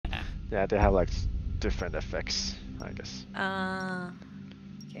Yeah, they have like different effects, I guess.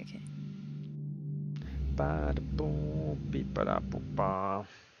 Okay. Ba-da-boom, beep-ba-da-boop-ba.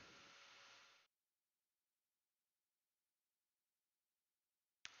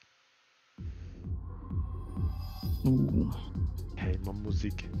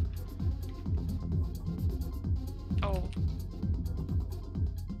 Heimamusik. Oh.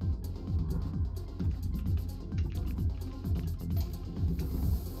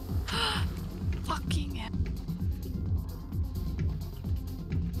 Fucking hell.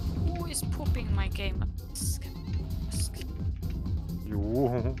 Who is pooping my game?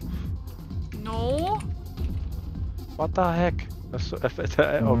 You. No. What the heck?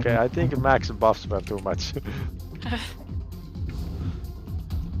 Okay, I think max buffs were too much.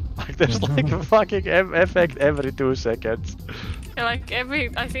 Like there's like a fucking effect every 2 seconds. Yeah, like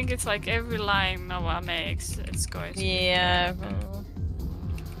I think it's like every line Nova makes, it's going to be. Yeah.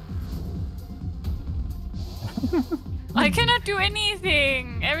 I cannot do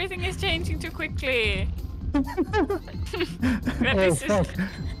anything! Everything is changing too quickly. This is insane.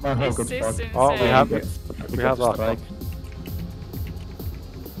 Oh, we have a...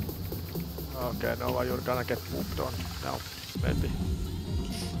 Okay, Nova, you're gonna get pooped on now, maybe.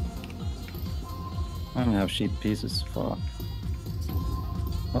 I don't have sheep pieces for...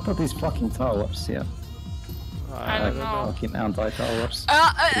 What are these fucking towers here? I don't know. Fucking anti-towers.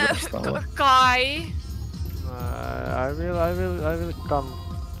 Guy. I will come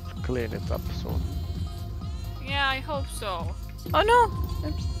clean it up soon. Yeah, I hope so. Oh no!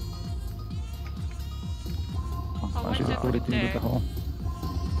 Oops. I should put it into the hole.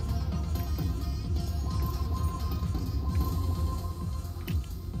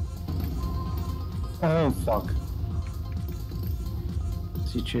 Oh fuck.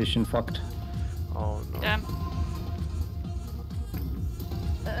 Situation fucked. Oh no. Damn.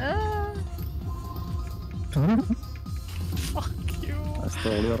 Fuck you. I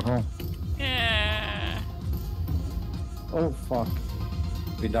stole your hole. Yeah. Oh fuck.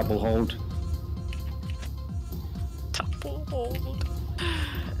 We double hold. Double hold.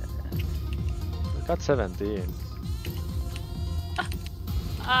 We got 17.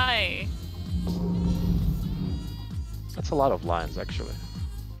 Aye. That's a lot of lines actually.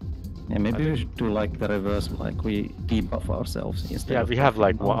 Yeah, maybe we should do like the reverse, like we debuff ourselves instead. Yeah, of we have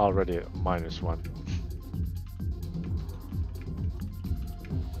like buffing already -1.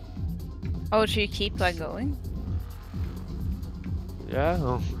 Oh, should you keep like going? Yeah,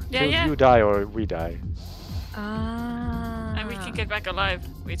 Yeah, till yeah. you die or we die. And we can get back alive.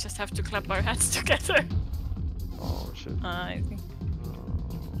 We just have to clap our hands together. Oh shit. I think.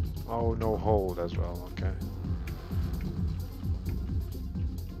 Oh, no hold as well, okay.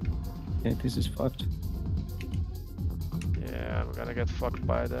 Yeah, this is fucked. Yeah, I'm gonna get fucked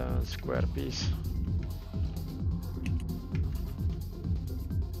by the square piece.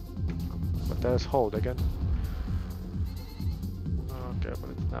 But there's hold again. Okay, but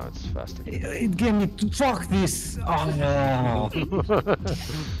now it's fast again. It gave me fuck this! Oh no!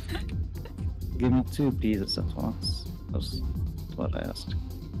 Give me 2 pieces at once. That's what I asked.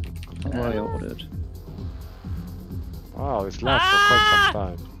 What I ordered. Wow, this lasts for quite some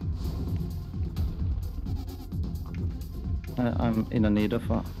time. I'm in a need of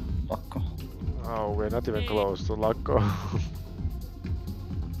a lakko. Oh, we're not even close to lakko.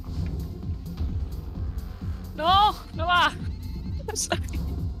 No! Noah! Sorry.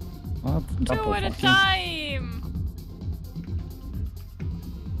 What? 2 at a time!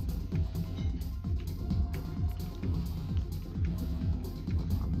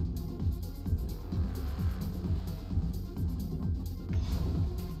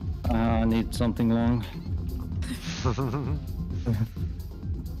 I need something long.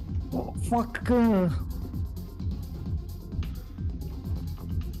 Oh, fuck!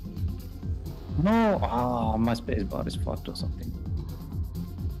 No! Ah, my spacebar is fucked or something.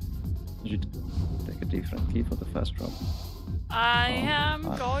 I should take a different key for the fast drop. I am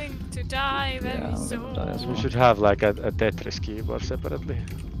going to die very I'm gonna soon. die as We well. should have like a Tetris keyboard separately.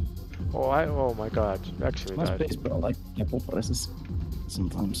 Oh my god, actually My died. spacebar like double presses.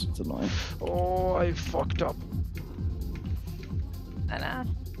 Sometimes it's annoying. Oh, I fucked up. Ta-da.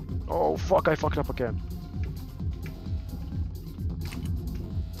 Oh fuck, I fucked up again.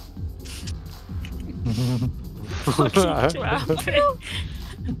 Fucking clapping.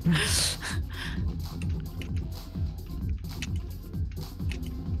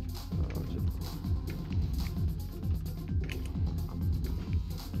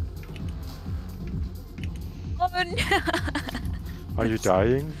 Oh no! Are you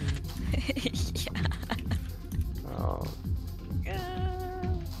dying? Yeah. Oh.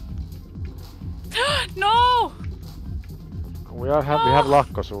 We have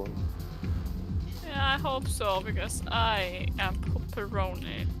Lakko soon. Yeah, I hope so, because I am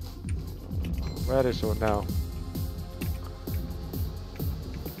pepperoni. Very soon now.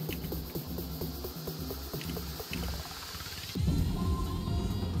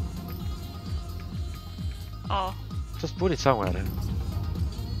 Oh, Just put it somewhere then.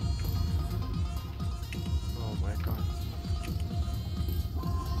 Oh my god.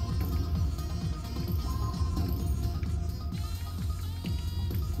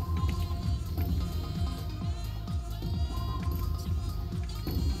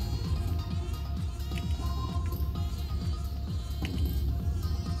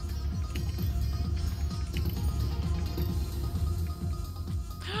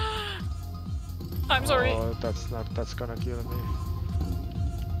 I'm sorry. Oh, that's gonna kill me.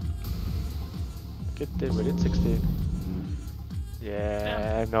 Kitty within 16.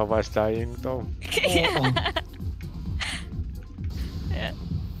 Yeah, nobody's dying though. Yeah.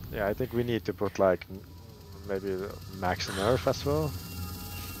 Yeah, I think we need to put like maybe max nerf as well.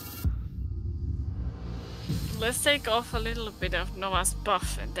 Let's take off a little bit of Nova's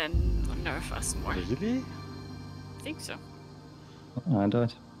buff and then nerf us more. Really? I think so. I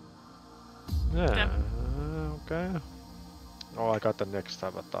died. Yeah. Okay. Oh, I got the next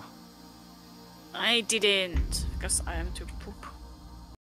avatar. I didn't, because I am too poop.